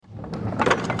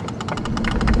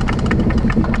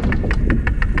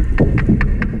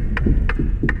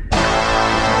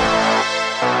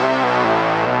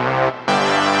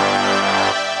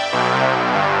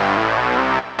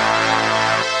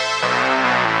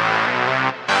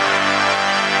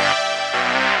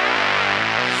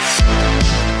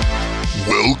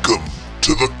Welcome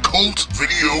to the Cult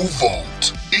Video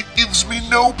Vault. It gives me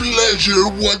no pleasure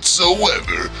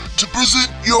whatsoever to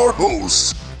present your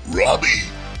hosts, Robbie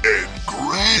and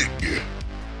Greg.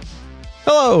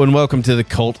 Hello and welcome to the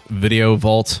Cult Video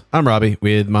Vault. I'm Robbie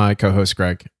with my co-host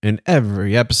Greg. In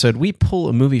every episode, we pull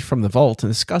a movie from the vault and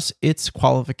discuss its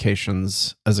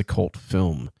qualifications as a cult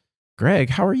film. Greg,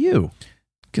 how are you?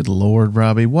 Good Lord,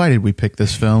 Robbie. Why did we pick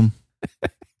this film? I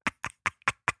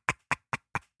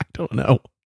don't know.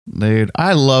 Dude,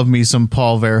 I love me some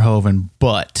Paul Verhoeven,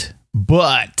 but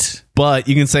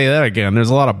you can say that again. There's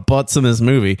a lot of buts in this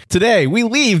movie. Today, we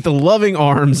leave the loving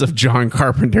arms of John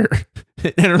Carpenter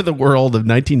and enter the world of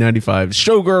 1995's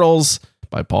Showgirls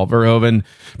by Paul Verhoeven,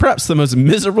 perhaps the most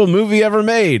miserable movie ever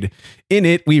made. In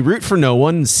it, we root for no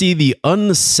one, see the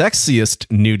unsexiest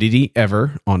nudity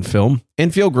ever on film,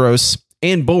 and feel gross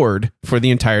and bored for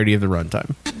the entirety of the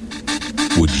runtime.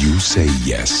 Would you say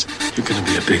yes? You're gonna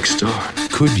be a big star.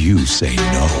 Could you say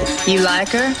no? You like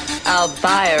her? I'll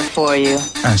buy her for you.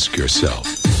 Ask yourself,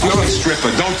 You're a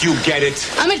stripper, don't you get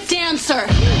it? I'm a dancer.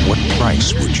 what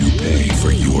price would you pay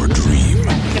for your dream?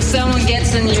 If someone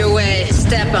gets in your way,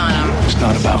 step on them. It's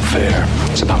not about fair,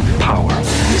 it's about power.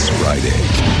 This Friday,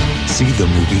 see the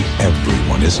movie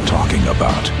everyone is talking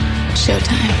about.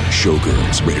 Showtime.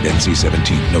 Showgirls, rated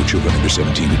NC-17, no children under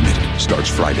 17 admitted. Starts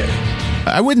Friday.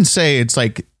 I wouldn't say it's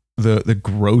like the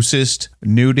grossest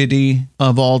nudity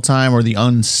of all time or the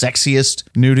unsexiest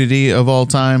nudity of all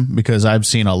time, because I've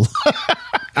seen a lot.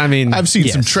 I've seen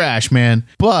some trash, man,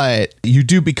 but you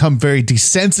do become very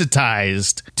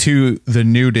desensitized to the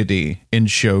nudity in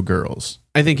Showgirls.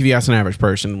 I think if you ask an average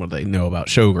person what they know about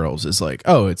Showgirls, is like,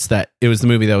 oh, it was the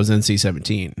movie that was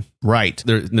NC-17. Right.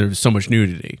 There's so much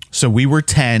nudity. So we were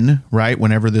 10, right,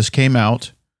 whenever this came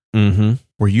out. Mm-hmm.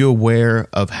 Were you aware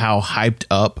of how hyped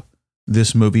up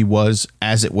this movie was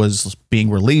as it was being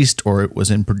released or it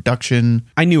was in production?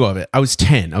 I knew of it. I was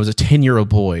 10. I was a 10-year-old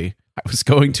boy. I was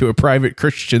going to a private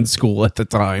Christian school at the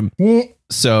time.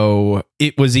 So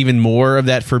it was even more of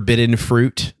that forbidden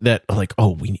fruit that like,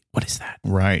 oh, what is that?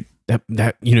 Right.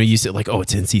 That you said like, oh,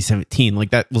 it's NC-17.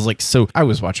 Like that was like, so I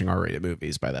was watching R-rated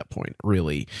movies by that point,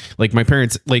 really. Like my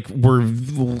parents like were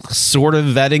sort of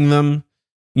vetting them,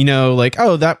 like,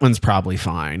 oh, that one's probably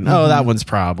fine. Oh, that one's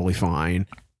probably fine.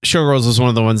 Showgirls was one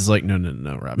of the ones like, no,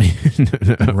 Robbie.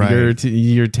 No. Right.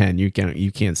 You're 10. You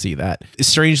can't see that.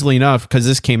 Strangely enough, because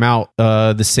this came out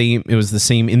it was the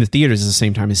same in the theaters at the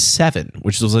same time as Seven,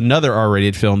 which was another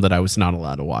R-rated film that I was not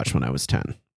allowed to watch when I was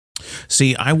 10.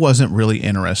 See, I wasn't really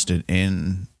interested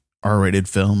in R-rated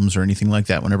films or anything like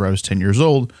that whenever I was 10 years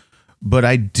old, but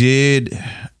I did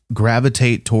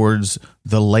gravitate towards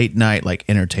the late night, like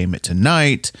Entertainment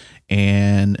Tonight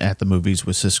and At the Movies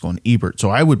with Siskel and Ebert.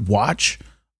 So I would watch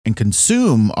and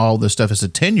consume all this stuff as a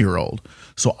 10-year-old.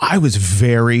 So I was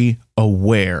very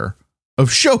aware of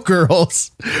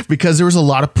Showgirls because there was a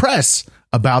lot of press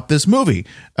about this movie,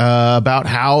 about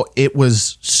how it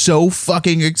was so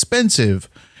fucking expensive.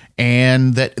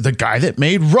 And that the guy that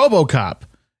made RoboCop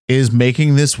is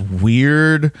making this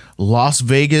weird Las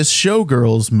Vegas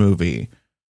Showgirls movie.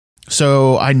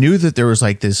 So I knew that there was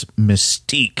like this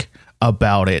mystique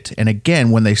about it. And again,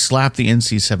 when they slapped the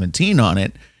NC-17 on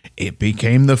it, it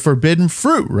became the forbidden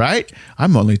fruit, right?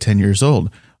 I'm only 10 years old.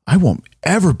 I won't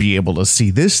ever be able to see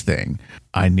this thing.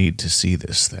 I need to see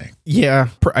this thing. Yeah,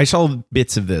 I saw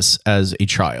bits of this as a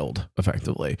child,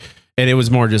 effectively. And it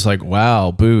was more just like,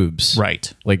 wow, boobs.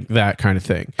 Right. Like that kind of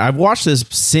thing. I've watched this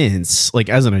since, like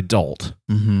as an adult,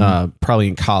 probably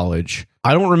in college.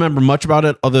 I don't remember much about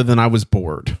it other than I was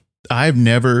bored. I've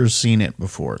never seen it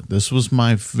before. This was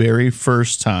my very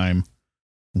first time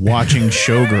watching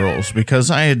Showgirls because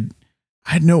I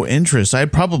had no interest. I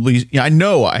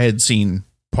know I had seen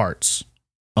parts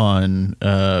on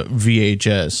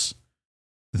VHS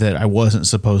that I wasn't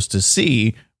supposed to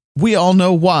see. We all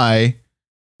know why.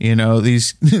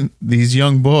 These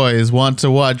young boys want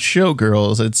to watch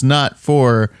Showgirls. It's not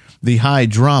for the high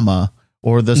drama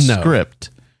or the script.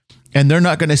 And they're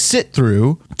not going to sit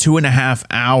through 2.5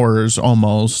 hours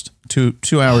almost, 2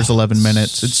 hours, 11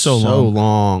 minutes. It's so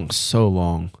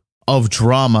long of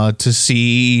drama to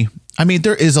see. I mean,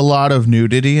 there is a lot of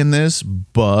nudity in this,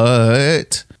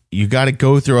 but you got to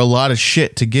go through a lot of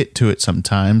shit to get to it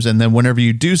sometimes. And then whenever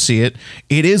you do see it,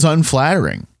 it is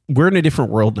unflattering. We're in a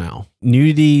different world now.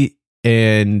 Nudity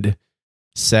and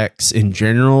sex in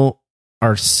general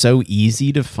are so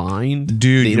easy to find.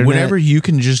 Dude, whenever you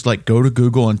can just like go to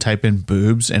Google and type in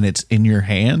boobs and it's in your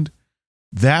hand,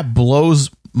 that blows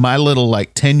my little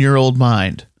like 10-year-old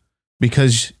mind,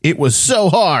 because it was so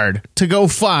hard to go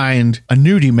find a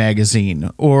nudie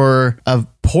magazine or a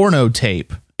porno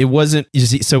tape it wasn't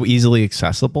so easily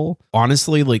accessible.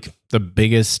 Honestly, like the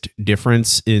biggest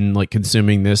difference in like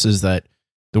consuming this is that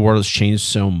the world has changed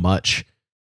so much,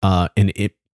 and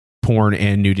porn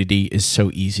and nudity is so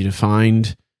easy to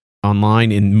find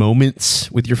online in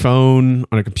moments with your phone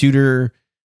on a computer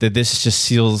that this just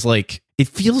feels like it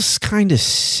feels kind of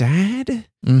sad.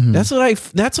 Mhm.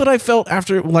 That's what I felt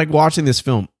after like watching this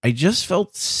film. I just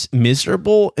felt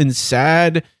miserable and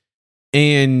sad,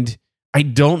 and I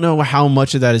don't know how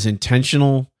much of that is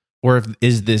intentional or if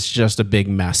is this just a big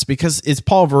mess, because it's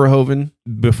Paul Verhoeven.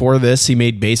 Before this, he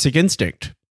made Basic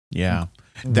Instinct. Yeah.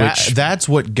 That's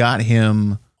what got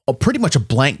him pretty much a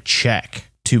blank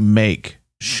check to make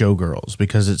Showgirls,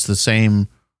 because it's the same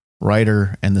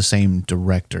writer and the same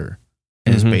director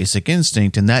as Basic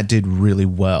Instinct, and that did really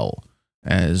well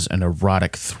as an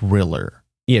erotic thriller.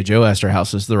 Yeah, Joe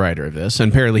Esterhaus is the writer of this,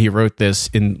 and apparently he wrote this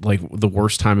in like the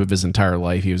worst time of his entire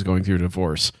life. He was going through a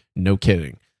divorce. No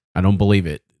kidding. I don't believe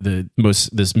it.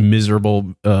 This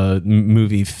miserable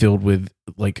movie filled with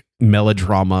like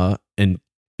melodrama and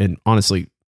honestly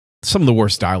some of the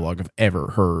worst dialogue I've ever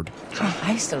heard. Oh,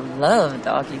 I used to love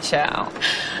Doggy Chow.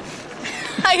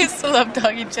 I used to love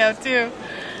Doggy Chow too.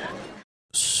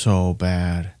 So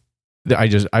bad.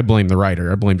 I blame the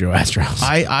writer. I blame Joe Esterhaus.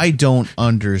 I don't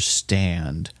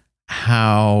understand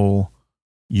how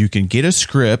you can get a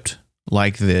script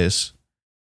like this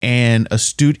and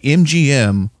astute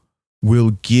MGM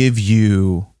will give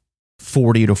you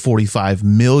 $40 to $45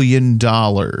 million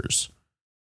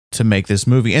to make this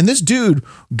movie. And this dude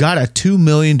got a $2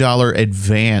 million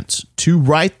advance to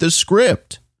write the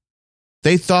script.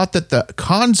 They thought that the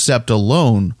concept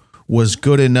alone was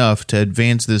good enough to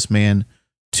advance this man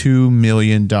 $2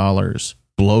 million.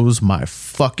 Blows my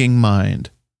fucking mind.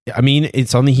 I mean,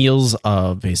 it's on the heels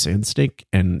of Basic Instinct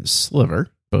and Sliver,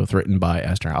 both written by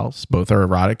Esterhaus. Both are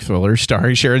erotic thrillers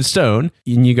starring Sharon Stone.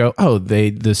 And you go, oh,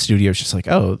 the studio's just like,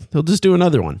 oh, they'll just do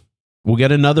another one. We'll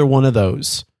get another one of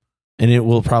those, and it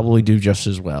will probably do just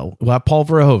as well. We'll have Paul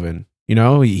Verhoeven. You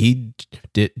know, he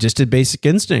did Basic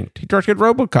Instinct. He directed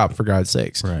RoboCop, for God's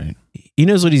sakes. Right. He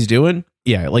knows what he's doing.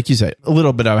 Yeah, like you said, a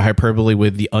little bit of hyperbole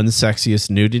with the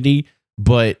unsexiest nudity,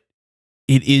 but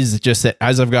it is just that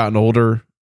as I've gotten older,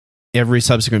 every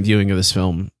subsequent viewing of this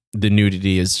film, the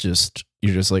nudity is just,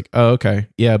 you're just like, oh, okay.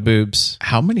 Yeah, boobs.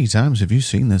 How many times have you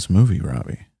seen this movie,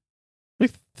 Robbie?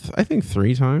 I think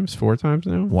 4 times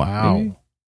now. Wow. Maybe.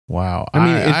 Wow. I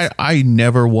mean, I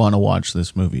never want to watch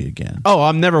this movie again. Oh,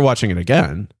 I'm never watching it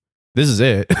again. This is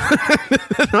it.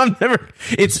 I'm never.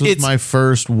 It's my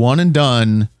first one and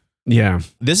done. Yeah.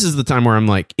 This is the time where I'm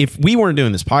like, if we weren't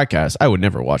doing this podcast, I would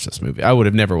never watch this movie. I would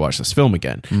have never watched this film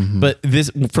again. Mm-hmm. But this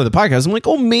for the podcast, I'm like,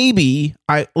 oh, maybe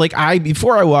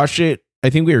before I watched it, I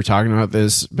think we were talking about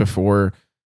this before.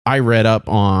 I read up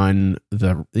on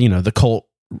the cult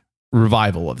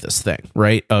revival of this thing,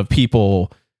 right? Of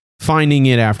people finding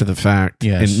it after the fact.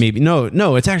 Yes. And maybe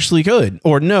no, it's actually good,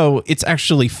 or no, it's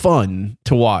actually fun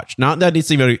to watch. Not that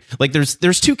it's even like there's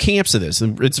 2 camps of this,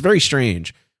 and it's very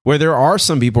strange. Where there are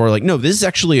some people who are like, no, this is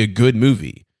actually a good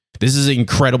movie. This is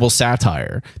incredible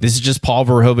satire. This is just Paul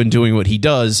Verhoeven doing what he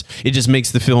does. It just makes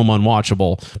the film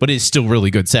unwatchable, but it's still really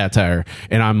good satire.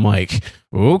 And I'm like,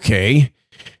 okay,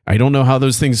 I don't know how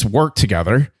those things work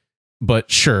together, but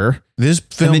sure. This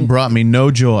film brought me no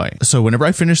joy. So whenever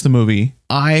I finished the movie,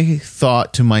 I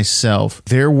thought to myself,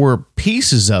 there were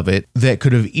pieces of it that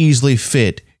could have easily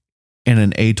fit in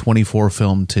an A24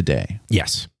 film today.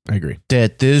 Yes, I agree.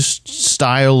 That this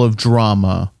style of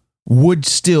drama would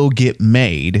still get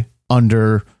made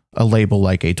under a label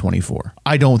like A24.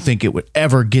 I don't think it would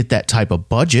ever get that type of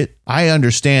budget. I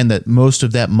understand that most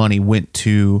of that money went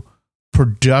to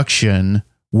production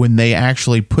when they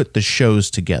actually put the shows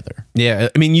together. Yeah,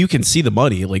 I mean, you can see the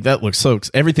money. Like, that looks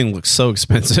everything looks so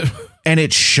expensive. And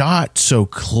it's shot so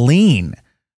clean.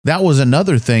 That was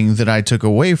another thing that I took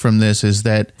away from this, is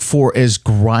that for as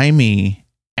grimy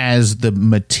as the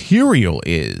material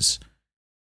is,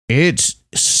 it's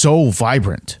so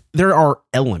vibrant. There are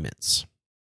elements,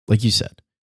 like you said,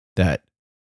 that,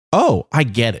 oh, I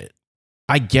get it.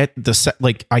 I get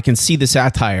I can see the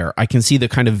satire. I can see the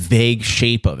kind of vague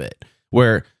shape of it,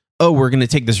 where, oh, we're going to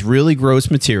take this really gross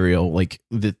material. Like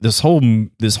this whole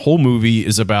movie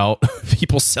is about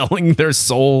people selling their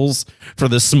souls for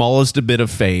the smallest bit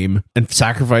of fame and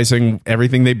sacrificing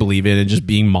everything they believe in and just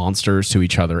being monsters to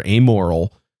each other,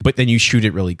 amoral. But then you shoot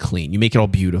it really clean. You make it all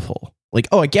beautiful. Like,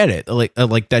 oh, I get it.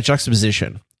 Like that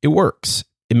juxtaposition. It works.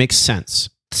 It makes sense.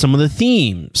 Some of the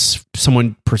themes,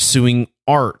 someone pursuing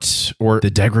art, or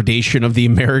the degradation of the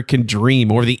American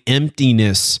dream, or the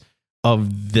emptiness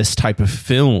of this type of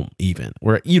film, even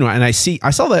where, you know, and I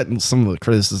saw that in some of the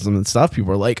criticism and stuff.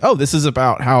 People are like, oh, this is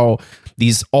about how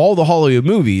all the Hollywood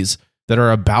movies that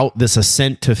are about this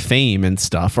ascent to fame and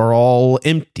stuff are all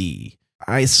empty.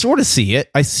 I sort of see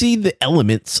it. I see the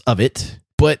elements of it,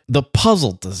 but the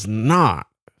puzzle does not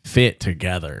fit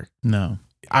together. No.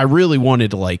 I really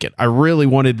wanted to like it. I really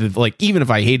wanted to, like, even if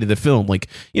I hated the film, like,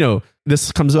 you know,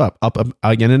 this comes up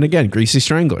again and again, Greasy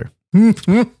Strangler.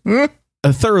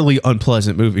 A thoroughly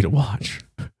unpleasant movie to watch.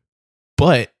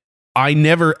 But I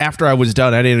never, after I was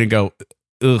done, I didn't go,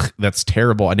 ugh, that's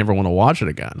terrible. I never want to watch it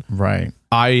again. Right.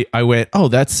 I went, oh,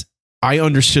 I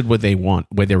understood what they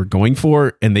were going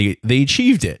for, and they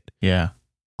achieved it. Yeah.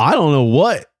 I don't know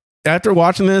what, after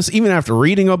watching this, even after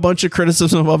reading a bunch of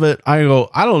criticism of it, I go,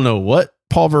 I don't know what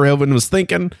Paul Verhoeven was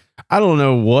thinking. I don't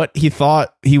know what he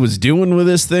thought he was doing with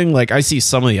this thing. Like, I see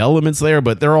some of the elements there,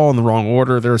 but they're all in the wrong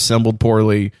order. They're assembled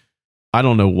poorly. I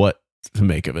don't know what to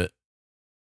make of it.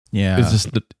 Yeah. It's just,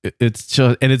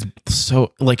 and it's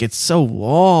so, like, it's so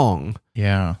long.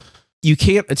 Yeah. You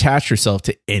can't attach yourself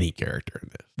to any character in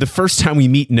this. The first time we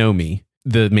meet Nomi,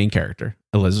 the main character,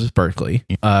 Elizabeth Berkley,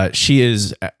 she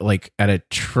is at a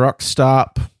truck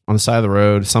stop on the side of the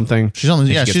road, something. She's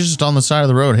just on the side of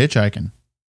the road hitchhiking.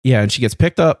 Yeah, and she gets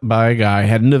picked up by a guy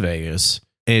heading to Vegas,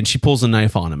 and she pulls a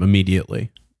knife on him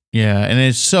immediately. Yeah, and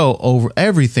it's so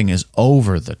everything is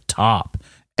over the top.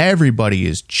 Everybody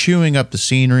is chewing up the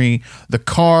scenery. The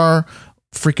car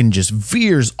freaking just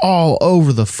veers all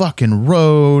over the fucking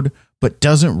road, but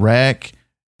doesn't wreck,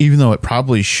 even though it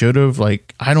probably should have.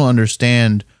 Like, I don't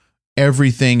understand.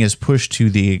 Everything is pushed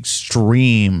to the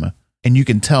extreme, and you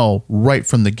can tell right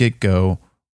from the get-go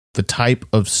the type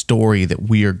of story that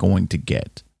we are going to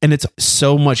get. And it's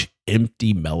so much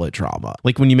empty melodrama.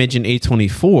 Like, when you mention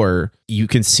A24, you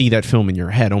can see that film in your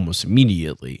head almost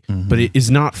immediately. Mm-hmm. But it is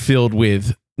not filled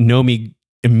with Nomi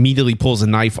immediately pulls a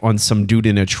knife on some dude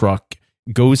in a truck,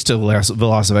 goes to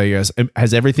Las Vegas, and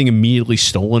has everything immediately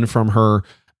stolen from her,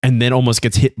 and then almost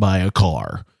gets hit by a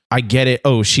car. I get it.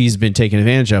 Oh, she's been taken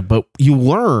advantage of. But you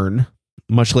learn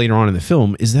much later on in the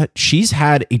film is that she's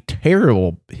had a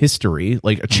terrible history,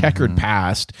 like a checkered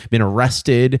past, been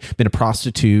arrested, been a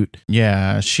prostitute.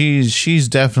 Yeah, she's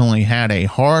definitely had a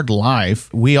hard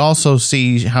life. We also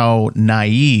see how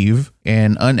naive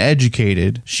and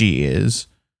uneducated she is.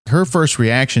 Her first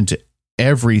reaction to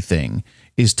everything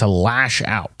is to lash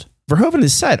out. Verhoeven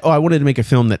has said, I wanted to make a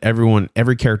film that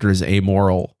every character is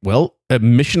amoral. Well, a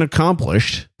mission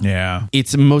accomplished. Yeah.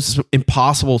 It's most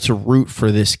impossible to root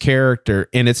for this character.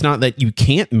 And it's not that you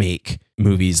can't make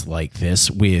movies like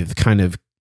this with kind of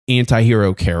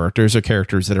anti-hero characters or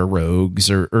characters that are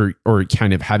rogues or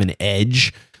kind of have an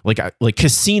edge. Like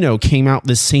Casino came out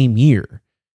this same year.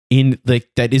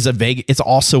 It's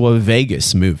also a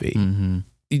Vegas movie. Mm-hmm.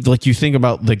 Like, you think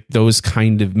about like those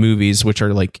kind of movies, which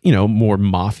are like, you know, more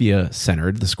mafia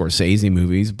centered, the Scorsese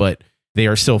movies, but they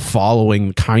are still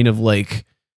following kind of like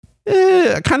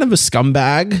kind of a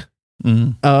scumbag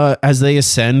as they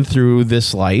ascend through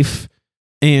this life.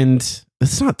 And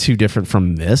it's not too different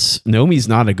from this. Nomi's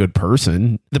not a good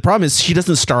person. The problem is she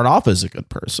doesn't start off as a good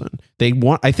person.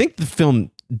 I think the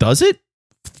film does it.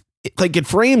 Like, it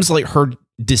frames like her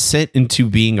descent into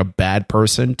being a bad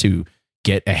person to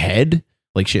get ahead.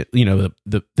 Like, shit, you know,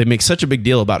 they make such a big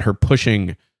deal about her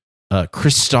pushing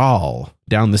Cristal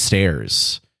down the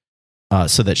stairs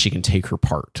so that she can take her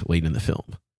part late in the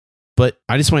film. But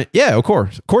I just went, yeah, of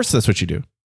course that's what you do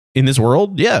in this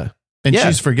world. Yeah. And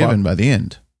she's forgiven by the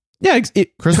end. Yeah.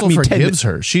 Crystal forgives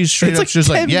her. She's straight up just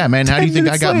like, yeah, man, how do you think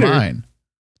I got mine?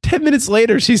 10 minutes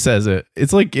later, she says it.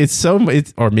 It's like,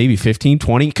 or maybe 15,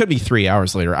 20. It could be 3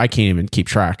 hours later. I can't even keep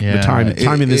track. Yeah, the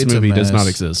time in this movie does not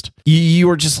exist. You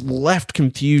are just left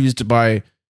confused by,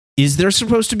 is there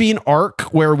supposed to be an arc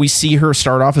where we see her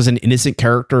start off as an innocent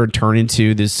character and turn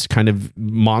into this kind of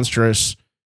monstrous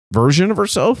version of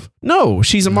herself? No,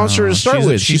 she's a monster to start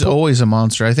with. She's always a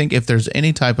monster. I think if there's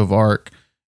any type of arc,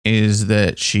 is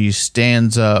that she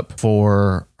stands up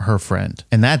for her friend.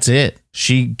 And that's it.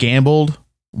 She gambled,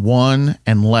 won,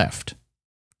 and left.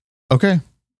 Okay,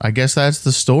 I guess that's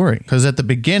the story. Because at the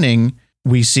beginning,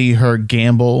 we see her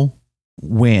gamble,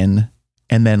 win,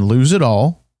 and then lose it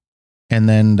all. And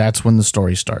then that's when the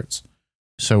story starts.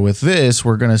 So with this,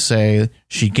 we're going to say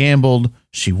she gambled,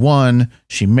 she won,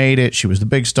 she made it, she was the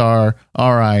big star.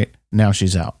 All right, now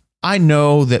she's out. I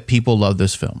know that people love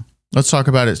this film. Let's talk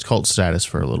about its cult status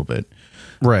for a little bit.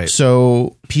 Right.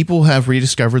 So people have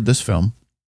rediscovered this film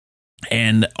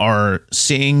and are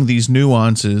seeing these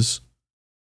nuances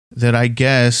that, I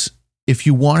guess, if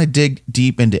you want to dig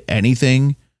deep into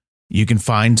anything, you can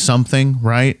find something,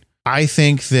 right? I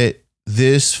think that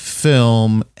this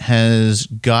film has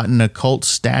gotten a cult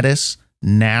status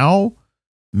now,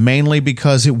 mainly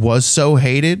because it was so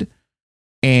hated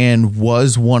and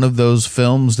was one of those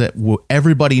films that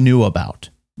everybody knew about,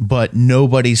 but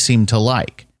nobody seemed to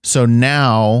like. So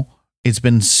now it's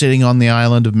been sitting on the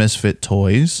island of misfit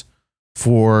toys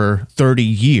for 30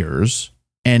 years.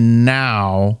 And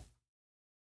now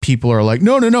people are like,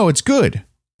 no, it's good.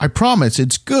 I promise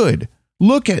it's good.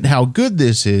 Look at how good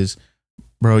this is.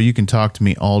 Bro, you can talk to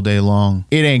me all day long.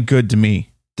 It ain't good to me.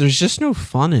 There's just no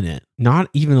fun in it. Not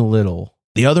even a little.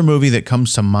 The other movie that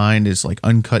comes to mind is like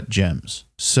Uncut Gems.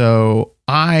 So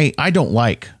I don't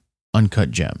like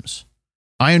Uncut Gems.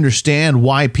 I understand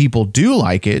why people do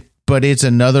like it, but it's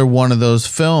another one of those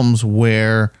films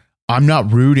where I'm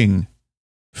not rooting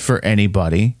for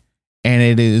anybody, and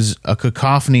it is a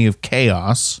cacophony of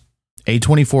chaos.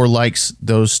 A24 likes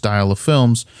those style of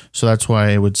films, so that's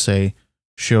why I would say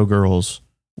Showgirls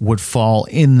would fall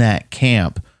in that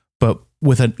camp, but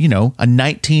with a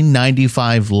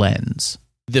 1995 lens.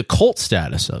 The cult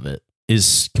status of it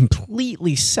is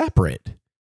completely separate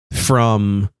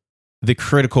from the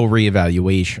critical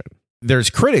reevaluation. There's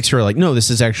critics who are like, no, this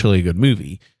is actually a good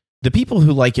movie. The people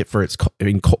who like it for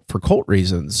for cult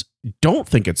reasons don't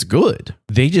think it's good.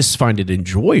 They just find it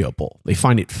enjoyable. They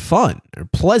find it fun or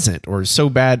pleasant or so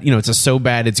bad. It's a so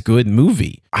bad it's good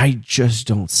movie. I just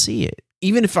don't see it.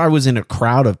 Even if I was in a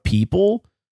crowd of people,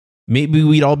 maybe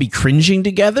we'd all be cringing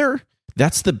together.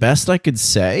 That's the best I could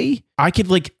say. I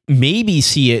could maybe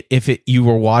see it if you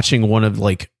were watching one of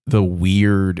the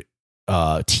weird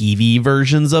TV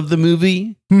versions of the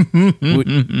movie,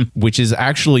 which is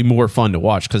actually more fun to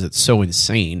watch because it's so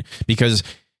insane. Because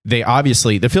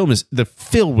the film is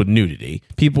filled with nudity.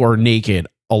 People are naked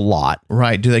a lot.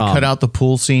 Right? Do they cut out the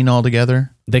pool scene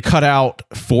altogether? They cut out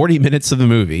 40 minutes of the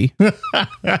movie.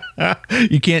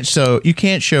 You can't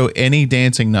show any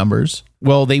dancing numbers.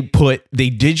 Well, they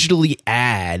digitally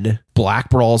add black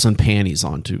bras and panties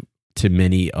onto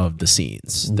many of the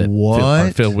scenes that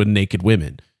are filled with naked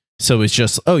women. So it's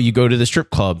just, you go to the strip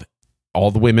club,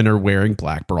 all the women are wearing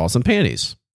black bras and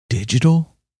panties.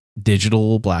 Digital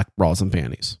black bras and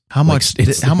panties. How much did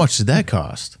that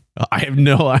cost? I have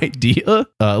no idea.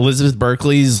 Elizabeth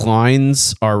Berkley's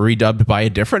lines are redubbed by a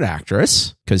different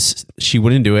actress because she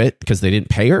wouldn't do it because they didn't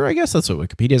pay her. I guess that's what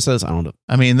Wikipedia says. I don't know.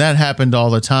 I mean, that happened all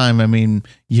the time. I mean,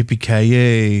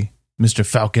 yippee-ki-yay, Mr.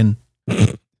 Falcon.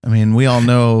 I mean, we all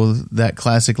know that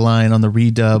classic line on the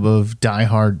redub of Die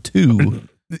Hard 2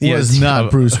 was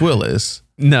not Bruce Willis.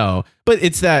 No, but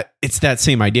it's that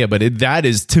same idea. But that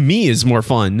is, to me, is more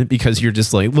fun because you're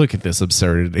just like, look at this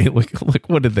absurdity. Look,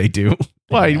 what did they do?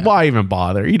 Why even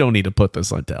bother? You don't need to put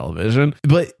this on television.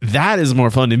 But that is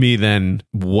more fun to me than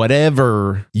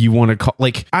whatever you want to call.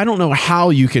 I don't know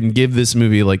how you can give this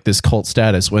movie this cult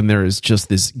status when there is just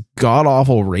this god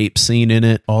awful rape scene in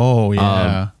it. Oh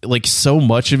yeah, so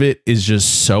much of it is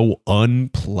just so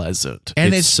unpleasant,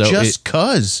 and it's just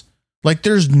cause.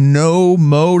 There's no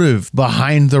motive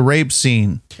behind the rape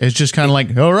scene. It's just kind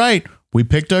of all right, we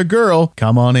picked our girl.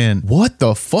 Come on in. What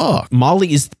the fuck?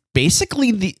 Molly is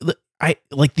basically the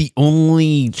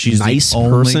only She's nice the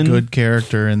only person. Good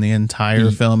character in the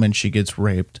entire film, and she gets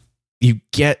raped. You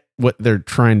get what they're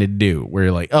trying to do, where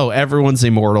you're like, oh, everyone's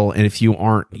immortal, and if you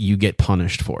aren't, you get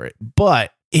punished for it.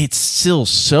 But it's still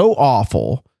so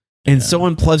awful and so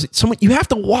unpleasant. You have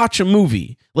to watch a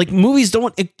movie. Movies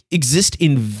don't exist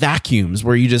in vacuums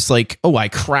where you just I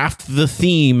craft the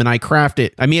theme and I craft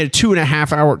it. I mean, a 2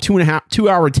 hour,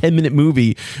 10-minute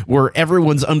movie where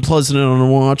everyone's unpleasant and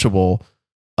unwatchable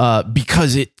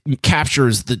because it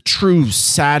captures the true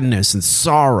sadness and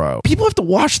sorrow. People have to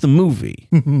watch the movie.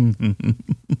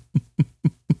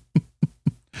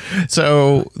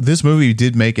 So this movie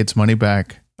did make its money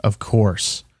back, of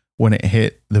course, when it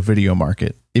hit the video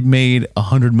market. It made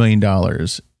 $100 million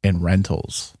in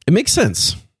rentals. It makes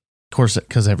sense. Of course,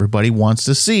 because everybody wants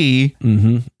to see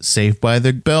Saved by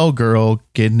the Bell girl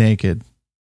get naked.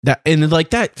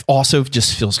 That also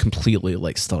just feels completely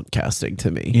stunt casting to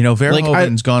me.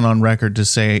 Verhoeven's gone on record to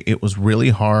say it was really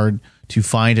hard to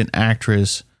find an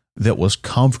actress that was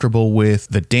comfortable with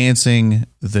the dancing,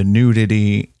 the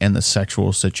nudity, and the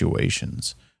sexual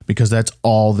situations, because that's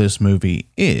all this movie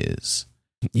is.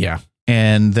 Yeah.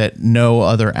 And that no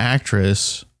other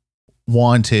actress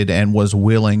wanted and was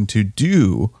willing to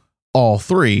do all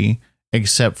three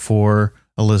except for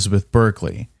Elizabeth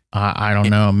Berkley. I don't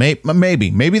know.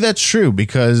 Maybe that's true,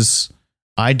 because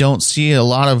I don't see a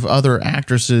lot of other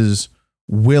actresses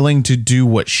willing to do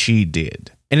what she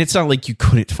did. And it's not like you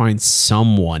couldn't find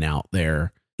someone out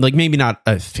there, maybe not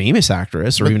a famous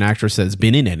actress or even an actress that's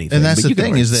been in anything. And that's but the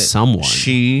thing, is that someone.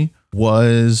 She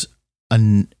was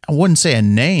I wouldn't say a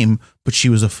name, but she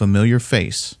was a familiar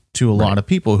face to a lot of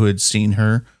people who had seen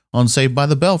her on Saved by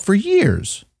the Bell for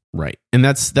years. Right. And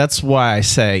that's why I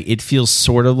say it feels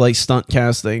sort of like stunt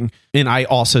casting. And I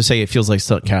also say it feels like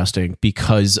stunt casting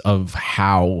because of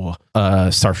how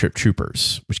Starship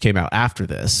Troopers, which came out after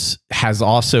this, has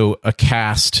also a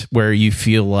cast where you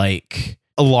feel like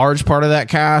a large part of that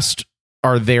cast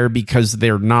are there because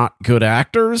they're not good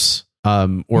actors,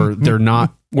 or they're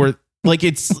not, or like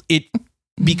it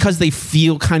because they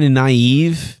feel kind of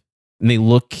naive and they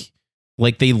look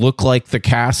like the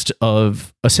cast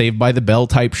of a Saved by the Bell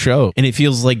type show. And it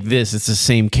feels like this. It's the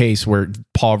same case where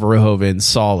Paul Verhoeven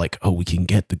saw like, oh, we can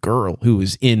get the girl who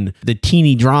is in the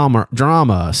teeny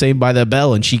drama Saved by the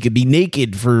Bell, and she could be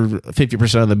naked for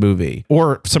 50% of the movie.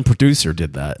 Or some producer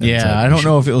did that. Yeah, I don't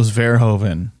know if it was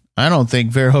Verhoeven. I don't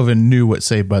think Verhoeven knew what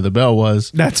Saved by the Bell was.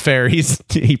 That's fair.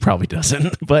 He probably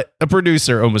doesn't, but a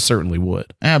producer almost certainly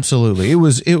would. Absolutely. It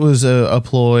was a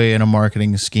ploy and a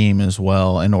marketing scheme as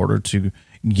well in order to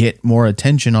get more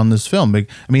attention on this film. I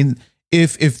mean,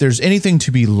 if there's anything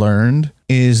to be learned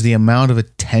is the amount of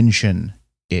attention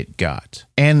it got.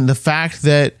 And the fact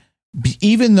that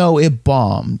even though it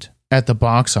bombed at the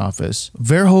box office,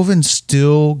 Verhoeven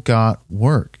still got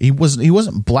work. He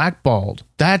wasn't blackballed.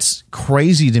 That's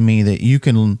crazy to me that you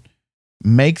can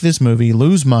make this movie,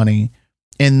 lose money,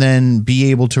 and then be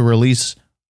able to release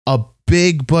a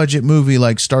big budget movie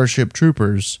like Starship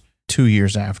Troopers 2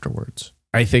 years afterwards.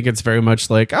 I think it's very much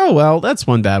like, oh, well, that's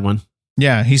one bad one.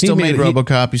 Yeah, he still made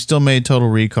RoboCop. He still made Total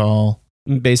Recall.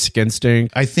 Basic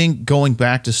Instinct. I think going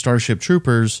back to Starship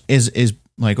Troopers is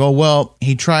like, oh, well,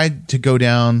 he tried to go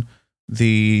down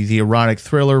the erotic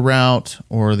thriller route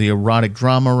or the erotic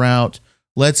drama route.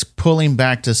 Let's pull him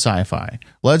back to sci-fi.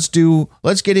 Let's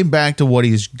get him back to what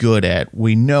he's good at.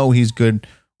 We know he's good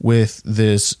with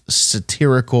this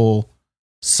satirical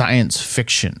science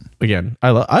fiction. Again, I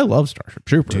love Starship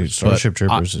Troopers. Dude, Starship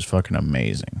Troopers is fucking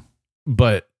amazing.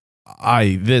 But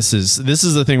this is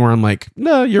the thing where I'm like,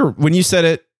 no, when you said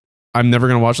it, I'm never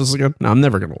going to watch this again. No, I'm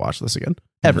never going to watch this again.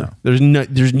 Ever. No.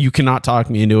 You cannot talk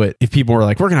me into it. If people were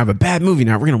like, we're going to have a bad movie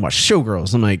now, we're going to watch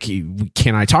Showgirls. I'm like,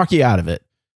 can I talk you out of it?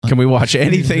 Can we watch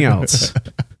anything else?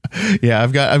 Yeah,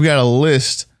 I've got a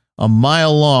list a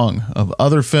mile long of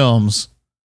other films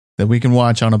that we can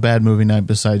watch on a bad movie night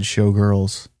besides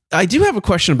Showgirls. I do have a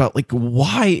question about like,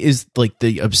 why is like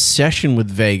the obsession with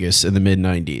Vegas in the mid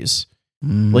 90s?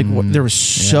 Like there were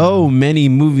so many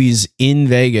movies in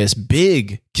Vegas,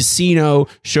 big Casino,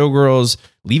 Showgirls,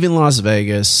 Leaving Las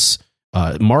Vegas,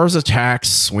 Mars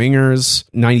Attacks, Swingers,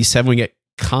 97 we get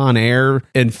Con Air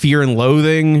and Fear and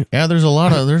Loathing. Yeah, there's a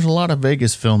lot of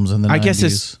Vegas films in the 90s. I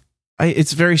guess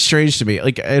it's very strange to me.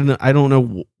 Like I don't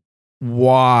know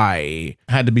why.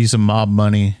 Had to be some mob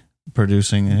money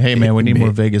producing. Hey man, we need more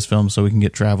Vegas films so we can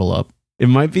get travel up. It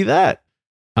might be that.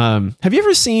 Have you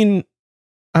ever seen,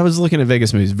 I was looking at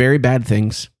Vegas movies, Very Bad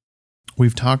Things.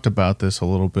 We've talked about this a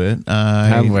little bit.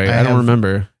 I don't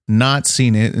remember. Not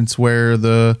seen it. It's where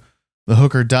the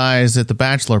hooker dies at the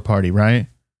bachelor party, right?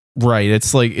 Right.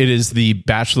 It's like, it is the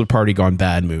bachelor party gone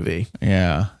bad movie.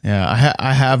 Yeah.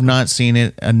 I have not seen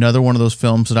it. Another one of those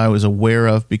films that I was aware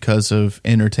of because of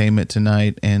Entertainment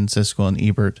Tonight and Siskel and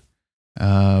Ebert.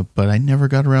 But I never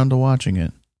got around to watching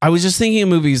it. I was just thinking of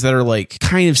movies that are like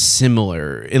kind of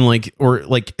similar in like, or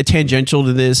like tangential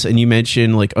to this. And you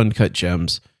mentioned like Uncut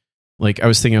Gems. Like I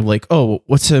was thinking of like, oh,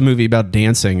 what's a movie about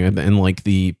dancing and like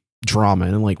the drama?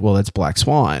 And I'm like, well, that's Black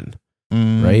Swan,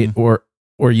 right? Or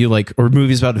you like, or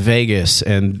movies about Vegas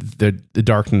and the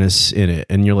darkness in it.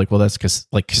 And you're like, well, that's because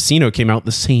like Casino came out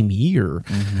the same year.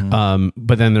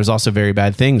 But then there's also Very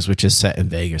Bad Things, which is set in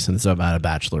Vegas and it's about a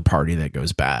bachelor party that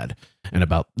goes bad and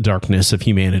about darkness of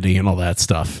humanity and all that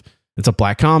stuff. It's a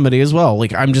black comedy as well.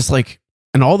 Like, I'm just like,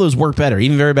 and all those work better,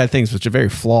 even Very Bad Things, which is a very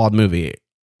flawed movie.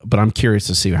 But I'm curious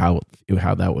to see how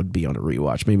that would be on a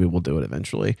rewatch. Maybe we'll do it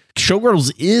eventually.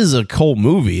 Showgirls is a cult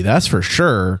movie, that's for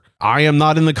sure. I am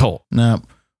not in the cult. No,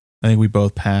 I think we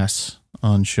both pass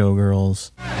on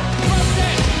Showgirls.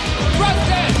 Thrust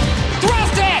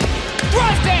it!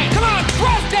 Come on,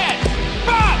 thrust it!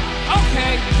 Bob!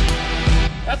 Okay.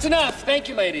 That's enough. Thank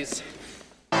you, ladies.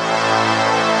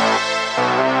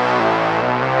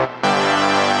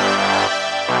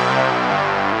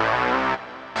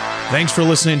 Thanks for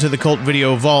listening to the Cult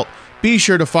Video Vault. Be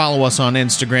sure to follow us on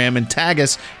Instagram and tag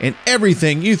us in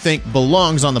everything you think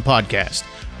belongs on the podcast.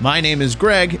 My name is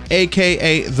Greg,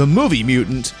 aka The Movie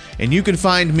Mutant, and you can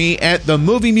find me at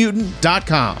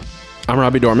themoviemutant.com. I'm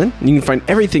Robbie Dorman, and you can find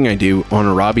everything I do on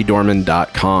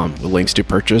robbiedorman.com with links to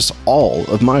purchase all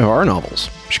of my horror novels.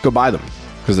 You should go buy them,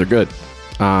 because they're good.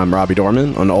 I'm Robbie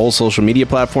Dorman on all social media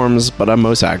platforms, but I'm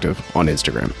most active on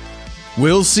Instagram.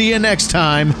 We'll see you next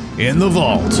time in the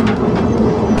vault.